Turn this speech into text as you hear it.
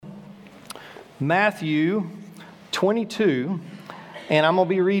Matthew 22, and I'm going to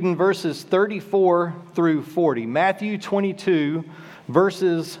be reading verses 34 through 40. Matthew 22,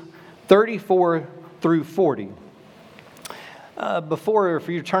 verses 34 through 40. If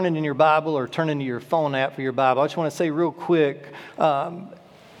you're turning in your Bible or turning to your phone app for your Bible, I just want to say real quick,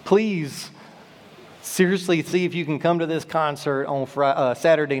 please seriously see if you can come to this concert on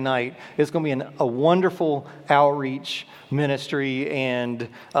Saturday night. It's going to be a wonderful outreach ministry, and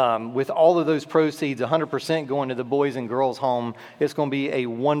with all of those proceeds, 100% going to the Boys and Girls Home, it's going to be a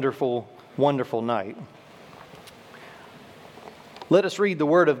wonderful, wonderful night. Let us read the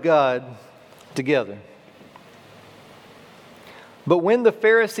Word of God together. But when the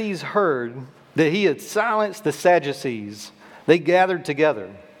Pharisees heard that he had silenced the Sadducees, they gathered together.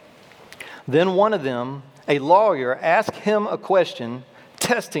 Then one of them, a lawyer, asked him a question,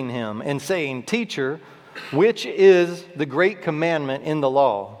 testing him and saying, "Teacher, which is the great commandment in the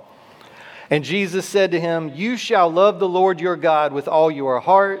law?" And Jesus said to him, "You shall love the Lord your God with all your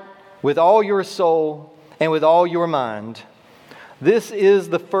heart, with all your soul, and with all your mind. This is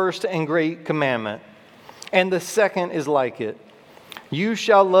the first and great commandment. And the second is like it. You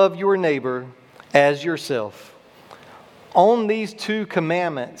shall love your neighbor as yourself. On these two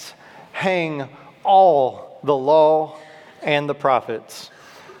commandments hang all the law and the prophets."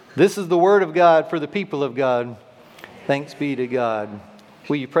 This is the word of God for the people of God. Thanks be to God.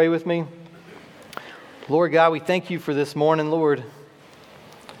 Will you pray with me? Lord God, we thank you for this morning, Lord.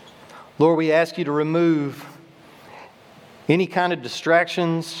 Lord, we ask you to remove any kind of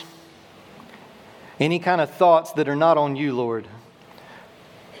distractions, any kind of thoughts that are not on you, Lord.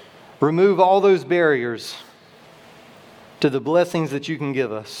 Remove all those barriers to the blessings that you can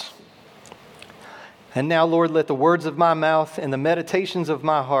give us. And now, Lord, let the words of my mouth and the meditations of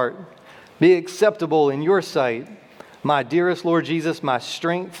my heart be acceptable in your sight, my dearest Lord Jesus, my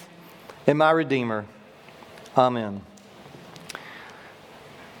strength and my Redeemer. Amen.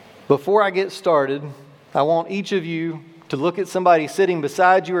 Before I get started, I want each of you to look at somebody sitting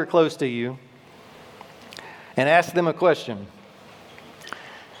beside you or close to you and ask them a question.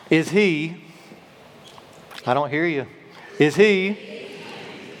 Is he, I don't hear you, is he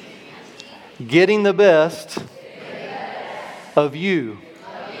getting the best of you?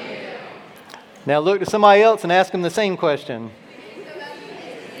 Now look to somebody else and ask them the same question.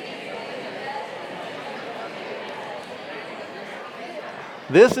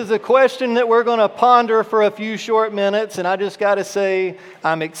 This is a question that we're going to ponder for a few short minutes, and I just got to say,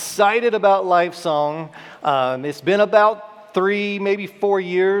 I'm excited about Lifesong. It's been about 3, maybe 4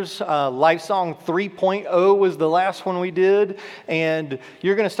 years. Lifesong 3.0 was the last one we did, and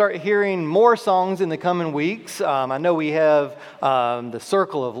you're going to start hearing more songs in the coming weeks. I know we have the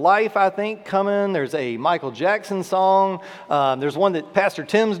Circle of Life, I think, coming. There's a Michael Jackson song. There's one that Pastor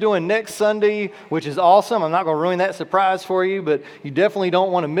Tim's doing next Sunday, which is awesome. I'm not going to ruin that surprise for you, but you definitely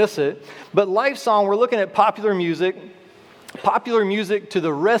don't want to miss it. But Lifesong, we're looking at popular music to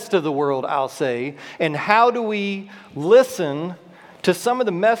the rest of the world, I'll say, and how do we listen to some of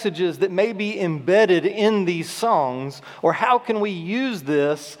the messages that may be embedded in these songs, or how can we use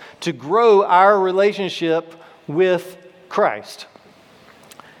this to grow our relationship with Christ?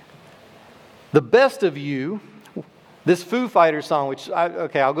 The Best of You, this Foo Fighters song, I'll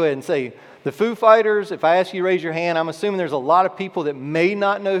go ahead and say, the Foo Fighters, if I ask you to raise your hand, I'm assuming there's a lot of people that may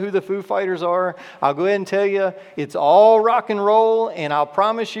not know who the Foo Fighters are. I'll go ahead and tell you, it's all rock and roll, and I'll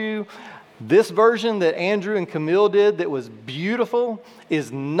promise you, this version that Andrew and Camille did that was beautiful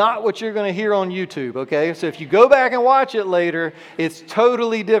is not what you're going to hear on YouTube, okay? So if you go back and watch it later, it's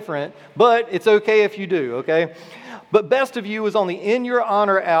totally different, but it's okay if you do, okay? But Best of You was on the In Your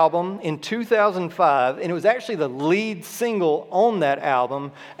Honor album in 2005, and it was actually the lead single on that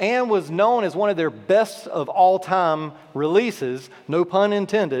album and was known as one of their best of all time releases, no pun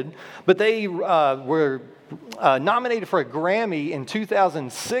intended. But they were nominated for a Grammy in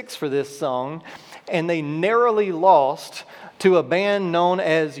 2006 for this song, and they narrowly lost to a band known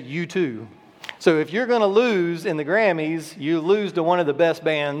as U2. So if you're going to lose in the Grammys, you lose to one of the best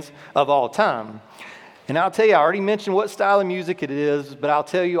bands of all time. And I'll tell you, I already mentioned what style of music it is, but I'll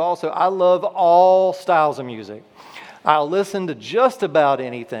tell you also, I love all styles of music. I'll listen to just about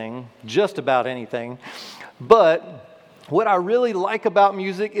anything. But what I really like about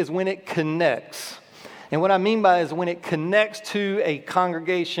music is when it connects. And what I mean by is when it connects to a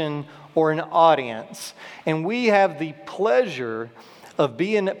congregation or an audience. And we have the pleasure of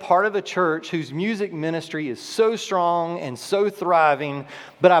being part of a church whose music ministry is so strong and so thriving,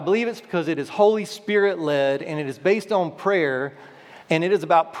 but I believe it's because it is Holy Spirit led and it is based on prayer, and it is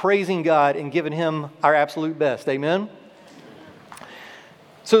about praising God and giving Him our absolute best. Amen?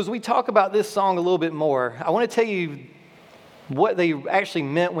 So as we talk about this song a little bit more, I want to tell you what they actually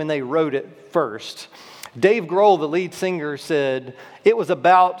meant when they wrote it first. Dave Grohl, the lead singer, said it was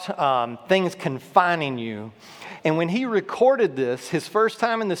about things confining you. And when he recorded this, his first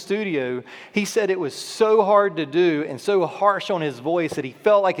time in the studio, he said it was so hard to do and so harsh on his voice that he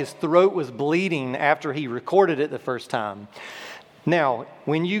felt like his throat was bleeding after he recorded it the first time. Now,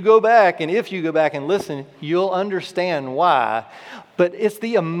 when you go back, and if you go back and listen, you'll understand why. But it's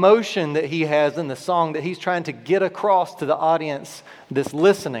the emotion that he has in the song that he's trying to get across to the audience that's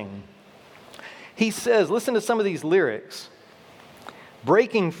listening. He says, listen to some of these lyrics.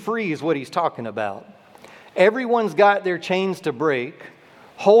 Breaking free is what he's talking about. Everyone's got their chains to break,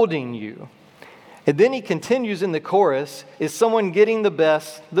 holding you. And then he continues in the chorus, is someone getting the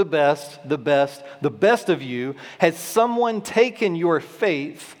best, the best, the best, the best of you? Has someone taken your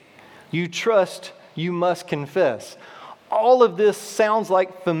faith? You trust, you must confess. All of this sounds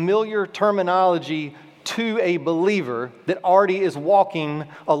like familiar terminology to a believer that already is walking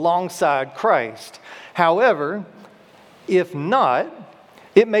alongside Christ. However, if not,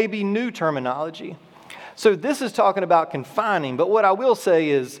 it may be new terminology. So this is talking about confining, but what I will say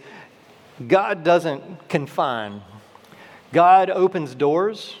is God doesn't confine. God opens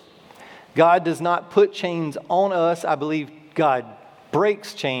doors. God does not put chains on us. I believe God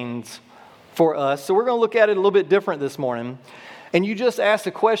breaks chains for us. So we're going to look at it a little bit different this morning. And you just asked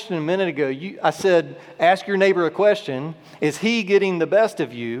a question a minute ago. I said, ask your neighbor a question. Is he getting the best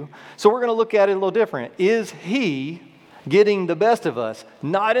of you? So we're going to look at it a little different. Is he getting the best of us?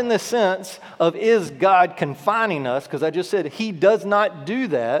 Not in the sense of is God confining us, because I just said he does not do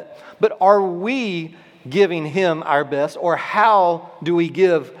that, but are we giving him our best, or how do we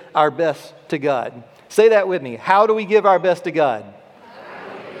give our best to God? Say that with me. How do we give our best to God?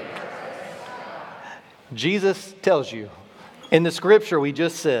 Jesus tells you in the scripture we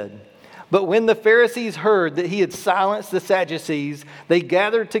just said, but when the Pharisees heard that he had silenced the Sadducees, they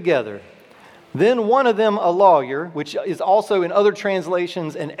gathered together. Then one of them, a lawyer, which is also in other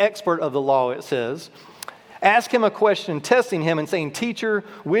translations an expert of the law, it says, asked him a question, testing him and saying, Teacher,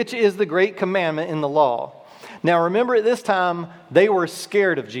 which is the great commandment in the law? Now remember, at this time, they were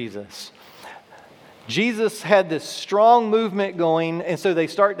scared of Jesus. Jesus had this strong movement going, and so they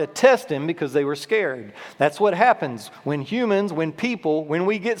start to test him because they were scared. That's what happens when humans, when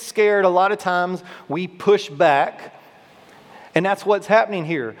we get scared, a lot of times we push back. And that's what's happening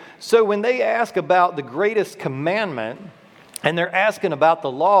here. So when they ask about the greatest commandment, and they're asking about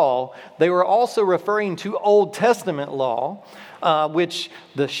the law, they were also referring to Old Testament law, which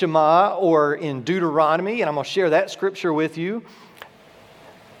the Shema, or in Deuteronomy, and I'm going to share that scripture with you.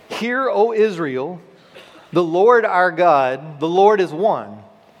 Hear, O Israel, the Lord our God, the Lord is one.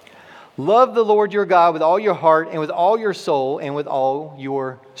 Love the Lord your God with all your heart and with all your soul and with all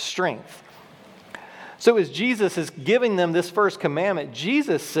your strength. So as Jesus is giving them this first commandment,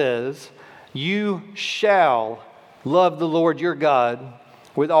 Jesus says, you shall love the Lord your God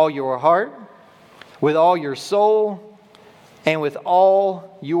with all your heart, with all your soul, and with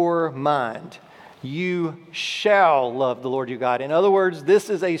all your mind. You shall love the Lord your God. In other words, this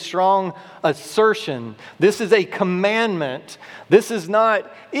is a strong assertion. This is a commandment. This is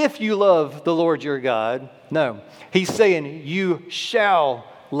not if you love the Lord your God. No, he's saying you shall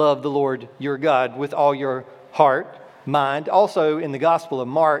love the Lord your God with all your heart, mind. Also, in the Gospel of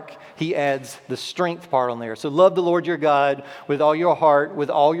Mark, he adds the strength part on there. So love the Lord your God with all your heart, with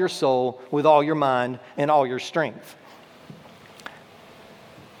all your soul, with all your mind, and all your strength.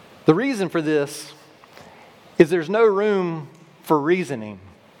 The reason for this is there's no room for reasoning.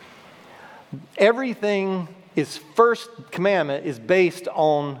 Everything is first commandment is based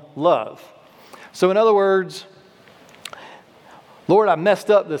on love. So in other words, Lord, I messed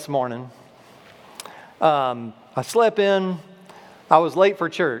up this morning. I slept in. I was late for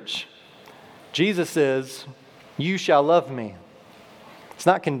church. Jesus says, you shall love me. It's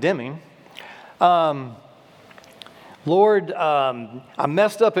not condemning. Lord, I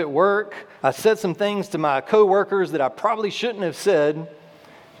messed up at work. I said some things to my coworkers that I probably shouldn't have said.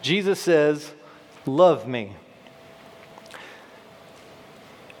 Jesus says, love me.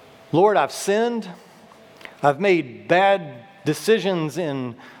 Lord, I've sinned. I've made bad decisions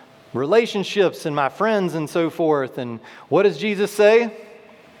in relationships and my friends and so forth. And what does Jesus say?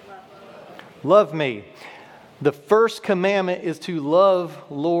 Love me. The first commandment is to love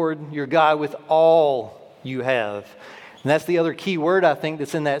Lord your God with all you have. And that's the other key word, I think,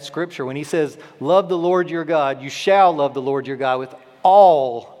 that's in that scripture. When he says, love the Lord your God, you shall love the Lord your God with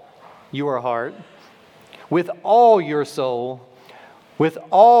all your heart, with all your soul, with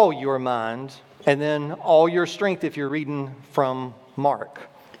all your mind, and then all your strength if you're reading from Mark.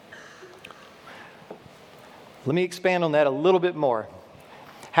 Let me expand on that a little bit more.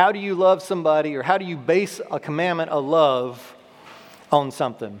 How do you love somebody, or how do you base a commandment of love on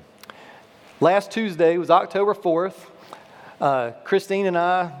something? Last Tuesday was October 4th. Christine and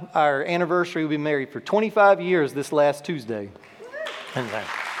I, our anniversary, we've been married for 25 years this last Tuesday.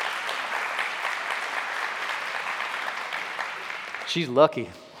 She's lucky.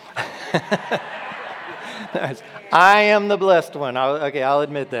 I am the blessed one. I'll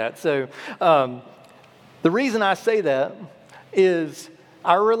admit that. So the reason I say that is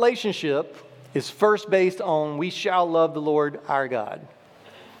our relationship is first based on we shall love the Lord our God,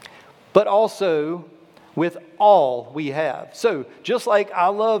 but also with all we have. So just like I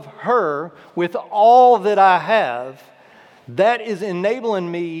love her with all that I have, that is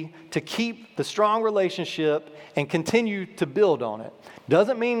enabling me to keep the strong relationship and continue to build on it.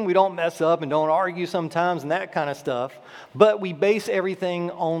 Doesn't mean we don't mess up and don't argue sometimes and that kind of stuff, but we base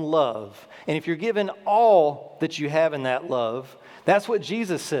everything on love. And if you're given all that you have in that love, that's what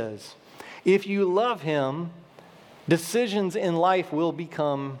Jesus says. If you love him, decisions in life will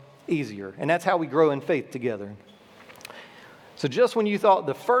become easier. And that's how we grow in faith together. So just when you thought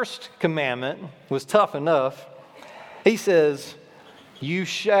the first commandment was tough enough, he says, you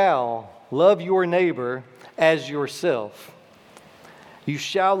shall love your neighbor as yourself. You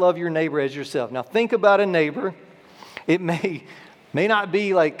shall love your neighbor as yourself. Now think about a neighbor. It may not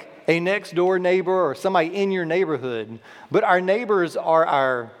be like a next door neighbor or somebody in your neighborhood, but our neighbors are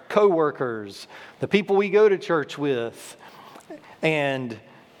our coworkers, the people we go to church with. And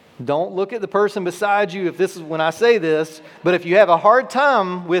don't look at the person beside you if this is when I say this, but if you have a hard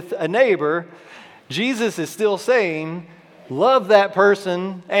time with a neighbor, Jesus is still saying, love that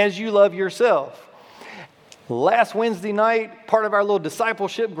person as you love yourself. Last Wednesday night, part of our little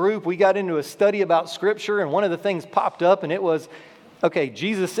discipleship group, we got into a study about Scripture, and one of the things popped up, and it was, okay,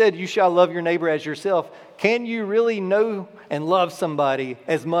 Jesus said, you shall love your neighbor as yourself. Can you really know and love somebody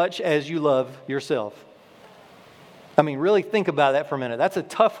as much as you love yourself? I mean, really think about that for a minute. That's a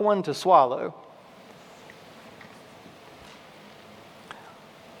tough one to swallow.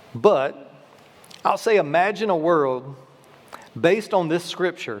 But I'll say, imagine a world based on this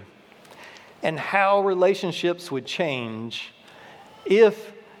Scripture and how relationships would change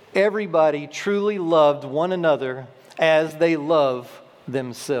if everybody truly loved one another as they love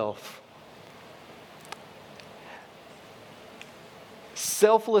themselves.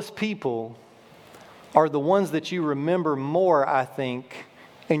 Selfless people are the ones that you remember more, I think,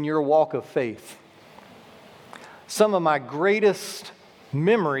 in your walk of faith. Some of my greatest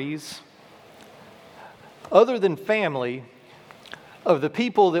memories, other than family, of the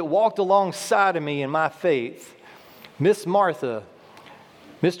people that walked alongside of me in my faith, Miss Martha,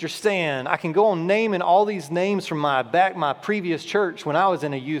 Mr. Stan, I can go on naming all these names from my previous church when I was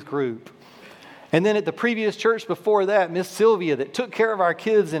in a youth group. And then at the previous church before that, Miss Sylvia that took care of our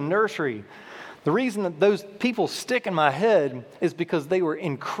kids in nursery. The reason that those people stick in my head is because they were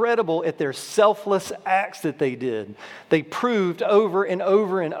incredible at their selfless acts that they did. They proved over and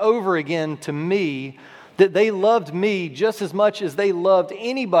over and over again to me that they loved me just as much as they loved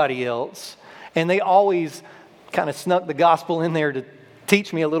anybody else. And they always kind of snuck the gospel in there to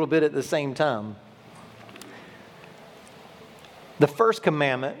teach me a little bit at the same time. The first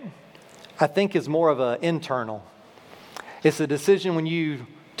commandment, I think, is more of an internal. It's a decision when you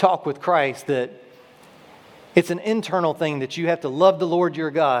talk with Christ that it's an internal thing that you have to love the Lord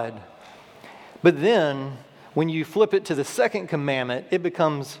your God. But then when you flip it to the second commandment, it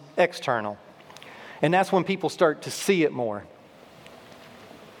becomes external. And that's when people start to see it more.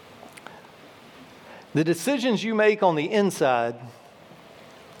 The decisions you make on the inside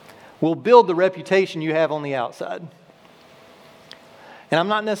will build the reputation you have on the outside. And I'm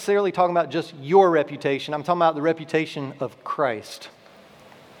not necessarily talking about just your reputation. I'm talking about the reputation of Christ.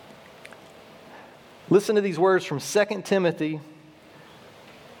 Listen to these words from 2 Timothy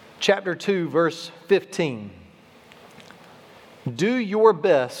chapter 2, verse 15. Do your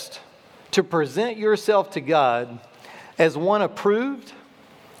best to present yourself to God as one approved,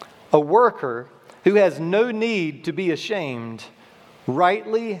 a worker who has no need to be ashamed,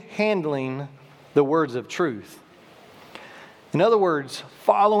 rightly handling the words of truth. In other words,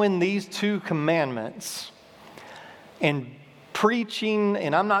 following these two commandments and preaching,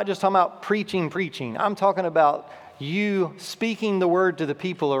 and I'm not just talking about preaching. I'm talking about you speaking the word to the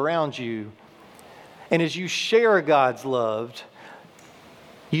people around you. And as you share God's love,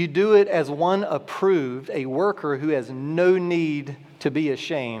 you do it as one approved, a worker who has no need to be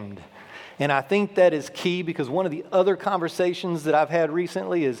ashamed. And I think that is key because one of the other conversations that I've had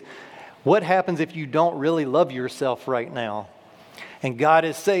recently is what happens if you don't really love yourself right now? And God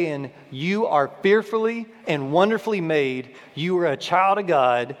is saying, you are fearfully and wonderfully made. You are a child of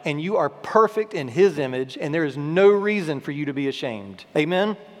God, and you are perfect in His image, and there is no reason for you to be ashamed.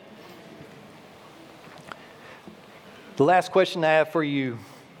 Amen? The last question I have for you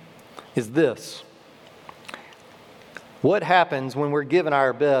is this. What happens when we're giving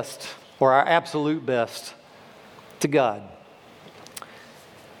our best or our absolute best to God?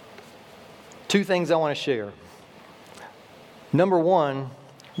 Two things I want to share. Number one,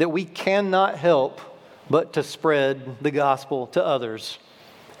 that we cannot help but to spread the gospel to others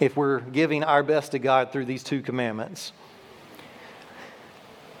if we're giving our best to God through these two commandments.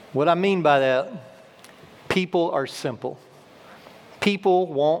 What I mean by that, people are simple. People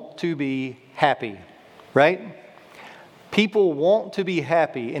want to be happy, right? People want to be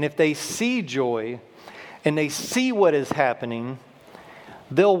happy, and if they see joy and they see what is happening,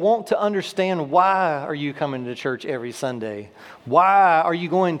 they'll want to understand, why are you coming to church every Sunday? Why are you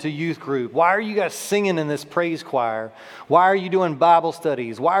going to youth group? Why are you guys singing in this praise choir? Why are you doing Bible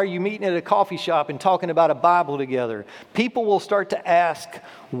studies? Why are you meeting at a coffee shop and talking about a Bible together? People will start to ask,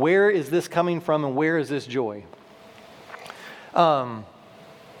 where is this coming from and where is this joy? Maya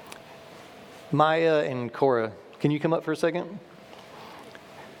and Cora, can you come up for a second?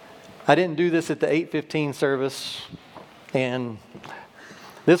 I didn't do this at the 8:15 service, and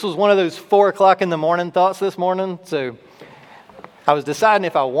this was one of those 4 o'clock in the morning thoughts this morning, so I was deciding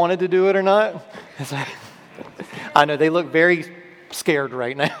if I wanted to do it or not. I know they look very scared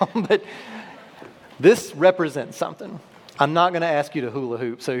right now, but this represents something. I'm not going to ask you to hula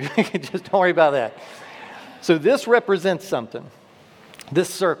hoop, so just don't worry about that. So this represents something,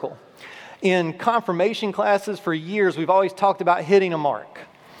 this circle. In confirmation classes for years, we've always talked about hitting a mark.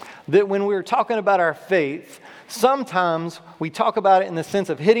 That when we're talking about our faith, sometimes we talk about it in the sense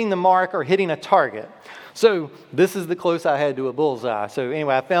of hitting the mark or hitting a target. So this is the close I had to a bullseye. So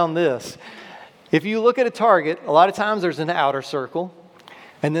anyway, I found this. If you look at a target, a lot of times there's an outer circle,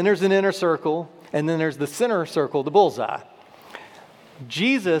 and then there's an inner circle, and then there's the center circle, the bullseye.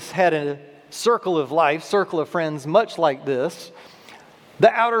 Jesus had a circle of life, circle of friends, much like this. The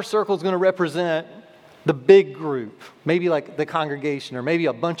outer circle is going to represent the big group, maybe like the congregation or maybe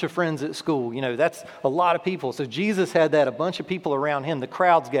a bunch of friends at school. You know, that's a lot of people. So Jesus had that, a bunch of people around him, the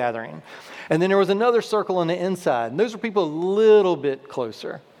crowd's gathering. And then there was another circle on the inside. And those are people a little bit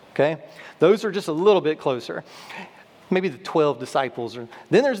closer, okay? Those are just a little bit closer. Maybe the 12 disciples.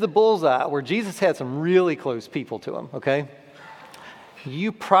 Then there's the bullseye where Jesus had some really close people to him, okay?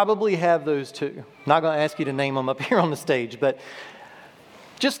 You probably have those too. I'm not going to ask you to name them up here on the stage, but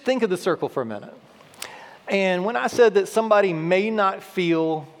just think of the circle for a minute. And when I said that somebody may not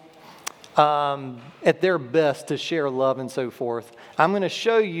feel at their best to share love and so forth, I'm going to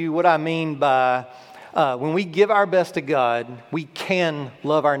show you what I mean by when we give our best to God, we can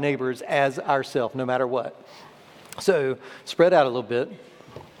love our neighbors as ourselves, no matter what. So spread out a little bit.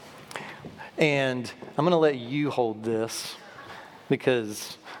 And I'm going to let you hold this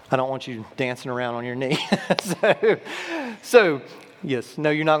because I don't want you dancing around on your knee. So yes, no,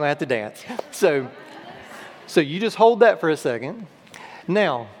 you're not going to have to dance. So you just hold that for a second.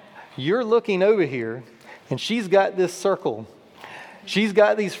 Now, you're looking over here, and she's got this circle. She's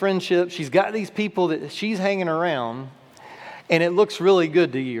got these friendships. She's got these people that she's hanging around, and it looks really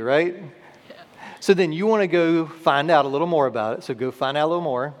good to you, right? Yeah. So then you want to go find out a little more about it. So go find out a little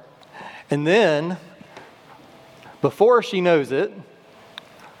more. And then, before she knows it,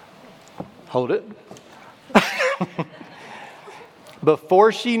 hold it.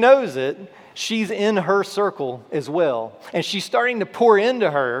 Before she knows it, she's in her circle as well. And she's starting to pour into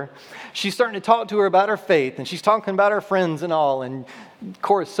her. She's starting to talk to her about her faith. And she's talking about her friends and all. And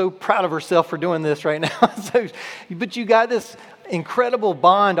Cora's so proud of herself for doing this right now. But you got this incredible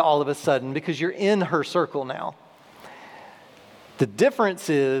bond all of a sudden because you're in her circle now. The difference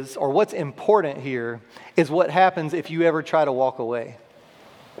is, or what's important here, is what happens if you ever try to walk away.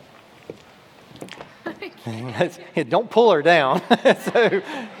 Don't pull her down. So,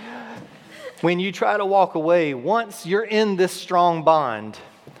 when you try to walk away, once you're in this strong bond,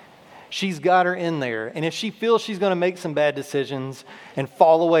 she's got her in there. And if she feels she's going to make some bad decisions and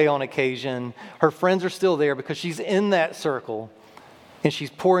fall away on occasion, her friends are still there because she's in that circle and she's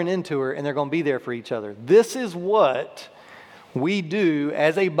pouring into her and they're going to be there for each other. This is what we do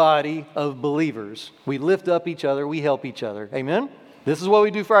as a body of believers. We lift up each other. We help each other. Amen? This is what we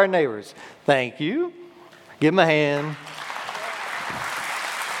do for our neighbors. Thank you. Give them a hand.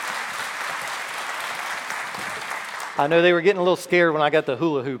 I know they were getting a little scared when I got the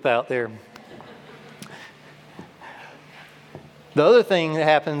hula hoop out there. The other thing that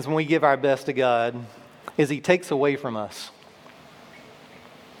happens when we give our best to God is He takes away from us.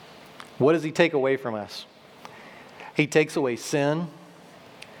 What does he take away from us? He takes away sin.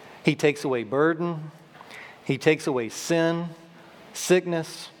 He takes away burden. He takes away sin,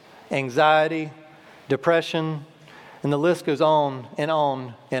 sickness, anxiety, depression, and the list goes on and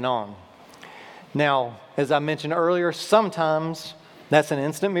on and on. Now, as I mentioned earlier, sometimes that's an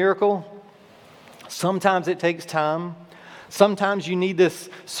instant miracle. Sometimes it takes time. Sometimes you need this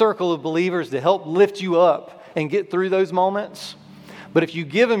circle of believers to help lift you up and get through those moments. But if you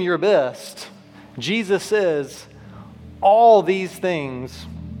give them your best, Jesus says, all these things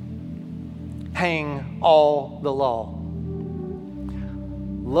hang all the law.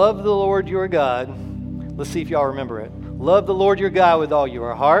 Love the Lord your God. Let's see if y'all remember it. Love the Lord your God with all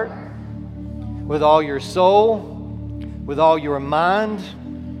your heart, with all your soul, with all your mind,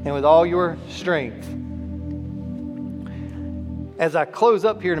 and with all your strength. As I close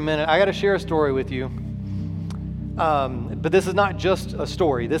up here in a minute, I got to share a story with you. But this is not just a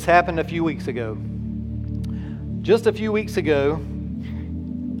story. This happened a few weeks ago. Just a few weeks ago,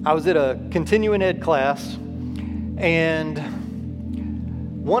 I was at a continuing ed class, and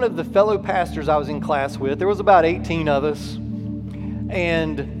one of the fellow pastors I was in class with, there was about 18 of us,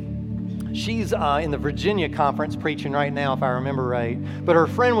 and she's in the Virginia conference preaching right now, if I remember right. But her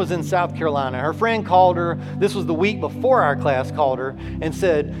friend was in South Carolina. Her friend called her, this was the week before our class, called her and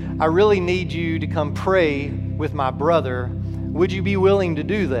said, I really need you to come pray with my brother. Would you be willing to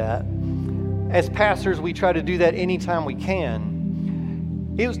do that? As pastors, we try to do that anytime we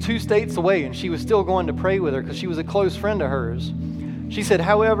can. It was 2 states away, and she was still going to pray with her because she was a close friend of hers. She said,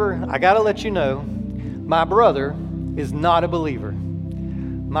 however, I got to let you know, my brother is not a believer.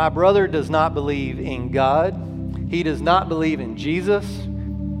 My brother does not believe in God. He does not believe in Jesus.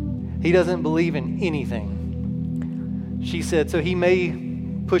 He doesn't believe in anything. She said, so he may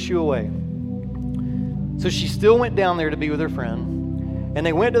push you away. So she still went down there to be with her friend, and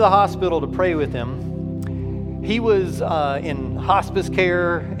they went to the hospital to pray with him. He was in hospice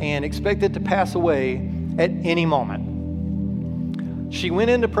care and expected to pass away at any moment. She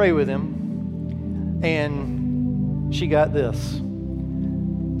went in to pray with him, and she got this.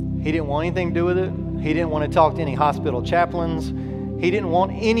 He didn't want anything to do with it. He didn't want to talk to any hospital chaplains. He didn't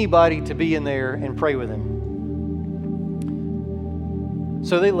want anybody to be in there and pray with him.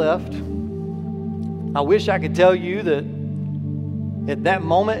 So they left. I wish I could tell you that at that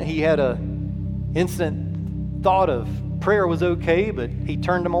moment he had an instant thought of prayer was okay, but he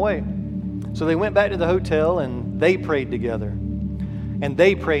turned them away. So they went back to the hotel and they prayed together. And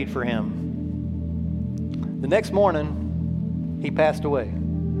they prayed for him. The next morning, he passed away.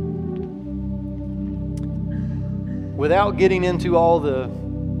 Without getting into all the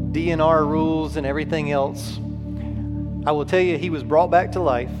DNR rules and everything else, I will tell you he was brought back to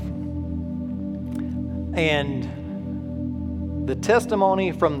life. And the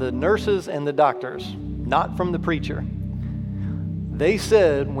testimony from the nurses and the doctors, not from the preacher, they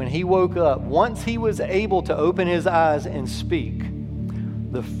said when he woke up, once he was able to open his eyes and speak,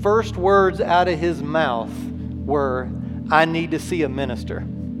 the first words out of his mouth were, I need to see a minister.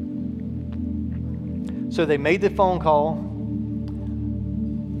 So they made the phone call.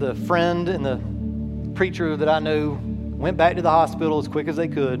 The friend and the preacher that I know went back to the hospital as quick as they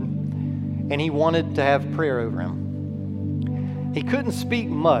could, and he wanted to have prayer over him. He couldn't speak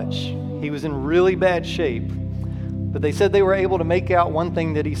much. He was in really bad shape, but they said they were able to make out one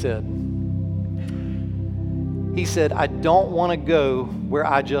thing that he said. He said, I don't want to go where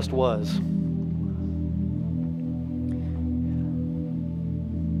I just was.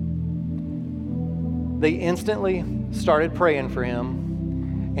 They instantly started praying for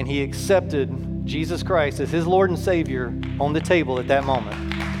him, and he accepted Jesus Christ as his Lord and Savior on the table at that moment.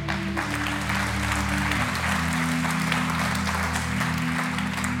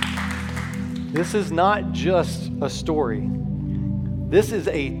 This is not just a story. This is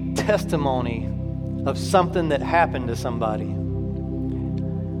a testimony of something that happened to somebody.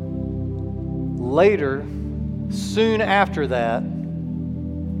 Later, soon after that,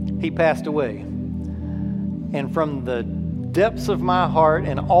 he passed away. And from the depths of my heart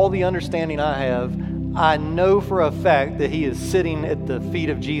and all the understanding I have, I know for a fact that he is sitting at the feet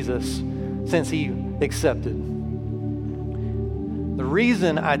of Jesus since he accepted. The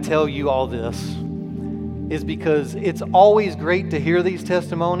reason I tell you all this is because it's always great to hear these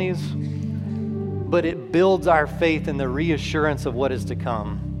testimonies, but it builds our faith in the reassurance of what is to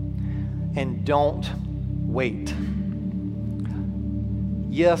come. And don't wait.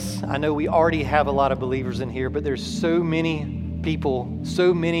 Yes, I know we already have a lot of believers in here, but there's so many people,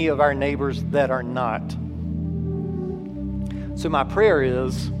 so many of our neighbors that are not. So my prayer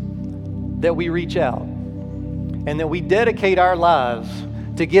is that we reach out and that we dedicate our lives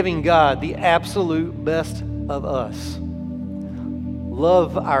to giving God the absolute best of us.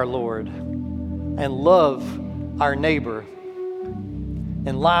 Love our Lord and love our neighbor,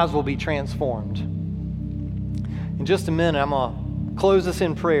 and lives will be transformed. In just a minute, I'm going to close this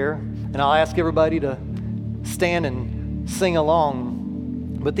in prayer, and I'll ask everybody to stand and sing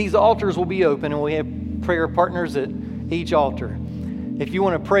along. But these altars will be open, and we have prayer partners at each altar. If you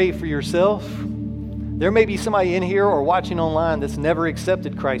want to pray for yourself, there may be somebody in here or watching online that's never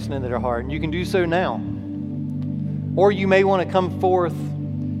accepted Christ into their heart, and you can do so now. Or you may want to come forth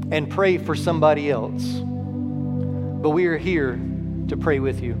and pray for somebody else. But we are here to pray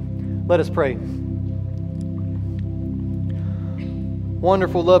with you. Let us pray.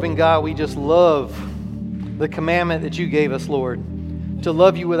 Wonderful, loving God, we just love the commandment that you gave us, Lord, to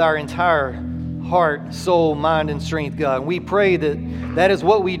love you with our entire heart, soul, mind, and strength, God. We pray that that is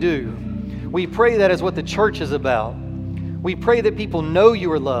what we do. We pray that is what the church is about. We pray that people know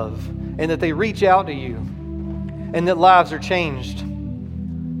your love and that they reach out to you and that lives are changed.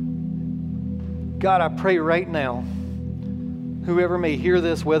 God, I pray right now, whoever may hear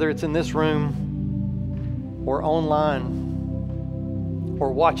this, whether it's in this room or online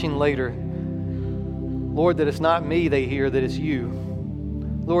or watching later, Lord, that it's not me they hear, that it's you.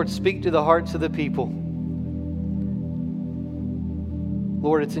 Lord, speak to the hearts of the people.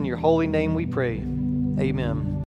 Lord, it's in your holy name we pray. Amen.